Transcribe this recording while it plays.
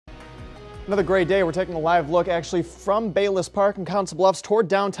Another great day. We're taking a live look actually from Bayless Park in Council Bluffs toward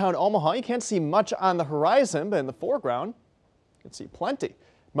downtown Omaha. You can't see much on the horizon, but in the foreground, you can see plenty.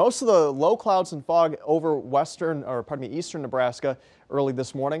 Most of the low clouds and fog over eastern Nebraska early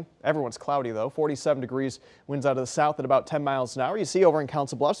this morning. Everyone's cloudy though, 47 degrees, winds out of the south at about 10 miles an hour. You see over in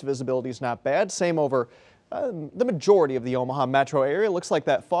Council Bluffs, visibility is not bad. Same over the majority of the Omaha metro area. Looks like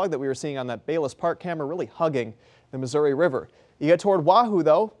that fog that we were seeing on that Bayless Park camera really hugging the Missouri River. You get toward Wahoo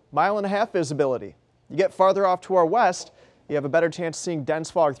though, 1.5 mile visibility. You get farther off to our west, you have a better chance of seeing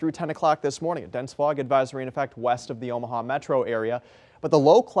dense fog through 10 o'clock this morning. A dense fog advisory in effect west of the Omaha metro area. But the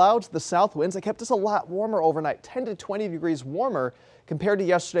low clouds, the south winds, they kept us a lot warmer overnight, 10 to 20 degrees warmer compared to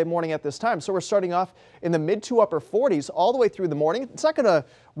yesterday morning at this time. So we're starting off in the mid to upper 40s all the way through the morning. It's not going to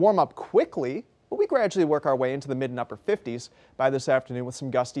warm up quickly, but we gradually work our way into the mid and upper 50s by this afternoon with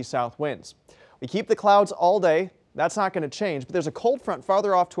some gusty south winds. We keep the clouds all day. That's not going to change, but there's a cold front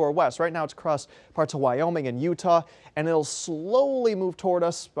farther off to our west. Right now it's across parts of Wyoming and Utah, and it'll slowly move toward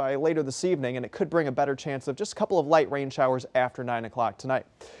us by later this evening, and it could bring a better chance of just a couple of light rain showers after 9 o'clock tonight.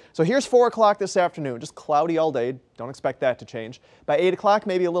 So here's 4 o'clock this afternoon, just cloudy all day. Don't expect that to change. By 8 o'clock,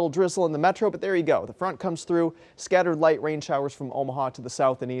 maybe a little drizzle in the metro, but there you go. The front comes through, scattered light rain showers from Omaha to the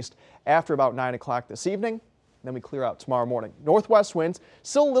south and east after about 9 o'clock this evening. Then we clear out tomorrow morning. Northwest winds,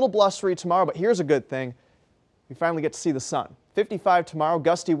 still a little blustery tomorrow, but here's a good thing. We finally get to see the sun. 55 tomorrow,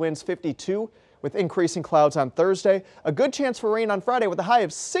 gusty winds 52 with increasing clouds on Thursday. A good chance for rain on Friday with a high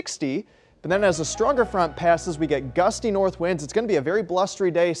of 60. But then as a stronger front passes, we get gusty north winds. It's going to be a very blustery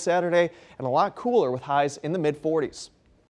day Saturday and a lot cooler with highs in the mid 40s.